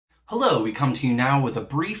Hello, we come to you now with a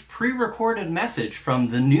brief pre-recorded message from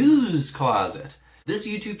the News Closet. This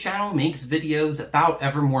YouTube channel makes videos about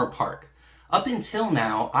Evermore Park. Up until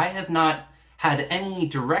now, I have not had any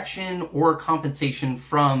direction or compensation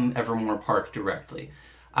from Evermore Park directly.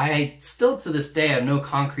 I still to this day have no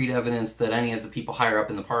concrete evidence that any of the people higher up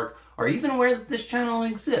in the park are even aware that this channel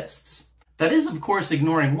exists. That is, of course,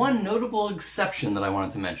 ignoring one notable exception that I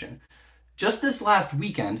wanted to mention. Just this last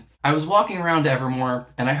weekend, I was walking around Evermore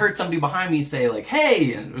and I heard somebody behind me say like,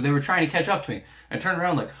 "Hey," and they were trying to catch up to me. I turned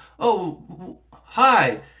around like, "Oh,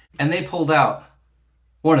 hi." And they pulled out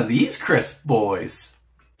one of these crisp boys.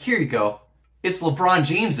 Here you go. It's LeBron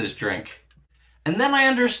James's drink. And then I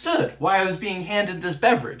understood why I was being handed this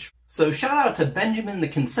beverage. So shout out to Benjamin, the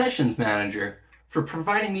concessions manager, for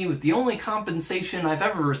providing me with the only compensation I've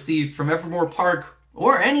ever received from Evermore Park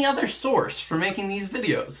or any other source for making these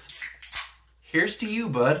videos. Here's to you,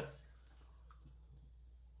 bud.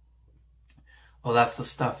 Oh, that's the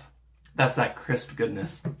stuff. That's that crisp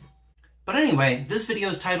goodness. But anyway, this video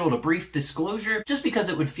is titled A Brief Disclosure, just because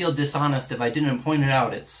it would feel dishonest if I didn't point it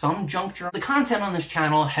out at some juncture. The content on this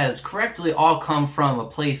channel has correctly all come from a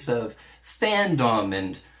place of fandom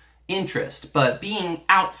and interest, but being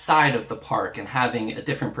outside of the park and having a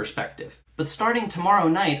different perspective. But starting tomorrow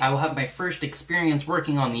night, I will have my first experience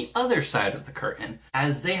working on the other side of the curtain,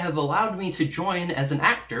 as they have allowed me to join as an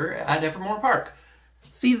actor at Evermore Park.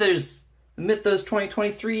 See, there's the Mythos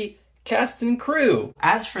 2023 cast and crew.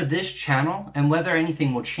 As for this channel, and whether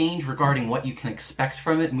anything will change regarding what you can expect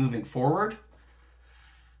from it moving forward,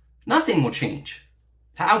 nothing will change.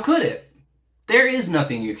 How could it? There is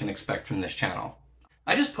nothing you can expect from this channel.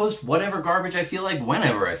 I just post whatever garbage I feel like,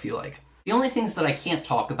 whenever I feel like. The only things that I can't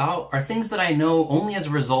talk about are things that I know only as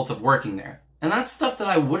a result of working there. And that's stuff that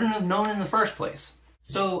I wouldn't have known in the first place.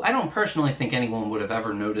 So I don't personally think anyone would have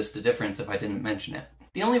ever noticed a difference if I didn't mention it.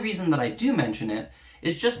 The only reason that I do mention it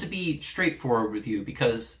is just to be straightforward with you,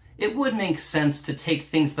 because it would make sense to take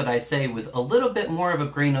things that I say with a little bit more of a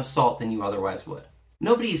grain of salt than you otherwise would.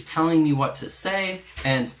 Nobody's telling me what to say,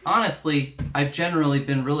 and honestly, I've generally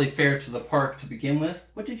been really fair to the park to begin with.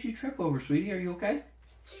 What did you trip over, sweetie? Are you okay?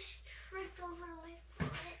 Just tripped over my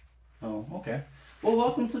foot. Oh, okay. Well,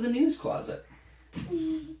 welcome to the News Closet.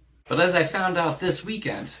 But as I found out this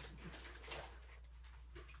weekend,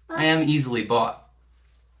 I am easily bought.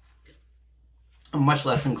 I'm much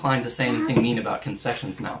less inclined to say anything mean about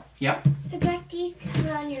concessions now. Yeah? I got these to put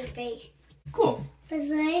on your face. Cool. Buzz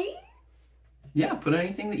Lightyear? Yeah, put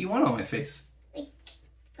anything that you want on my face. Like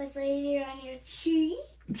Buzz Lightyear on your cheek?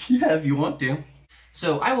 Yeah, if you want to.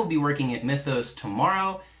 So I will be working at Mythos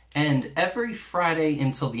tomorrow and every Friday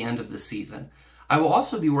until the end of the season. I will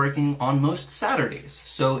also be working on most Saturdays.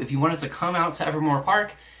 So if you wanted to come out to Evermore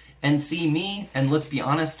Park and see me, and let's be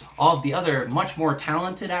honest, all of the other much more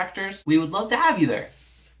talented actors, we would love to have you there.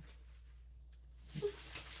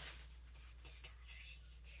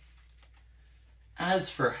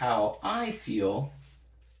 As for how I feel,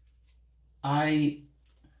 I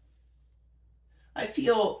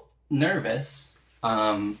feel nervous,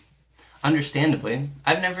 understandably.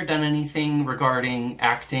 I've never done anything regarding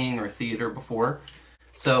acting or theater before,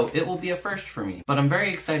 so it will be a first for me. But I'm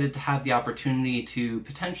very excited to have the opportunity to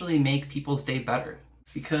potentially make people's day better,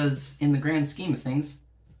 because in the grand scheme of things,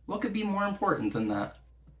 what could be more important than that?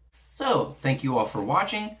 So, thank you all for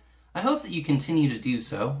watching. I hope that you continue to do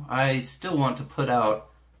so. I still want to put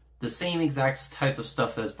out the same exact type of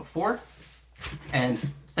stuff as before. And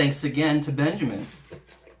thanks again to Benjamin.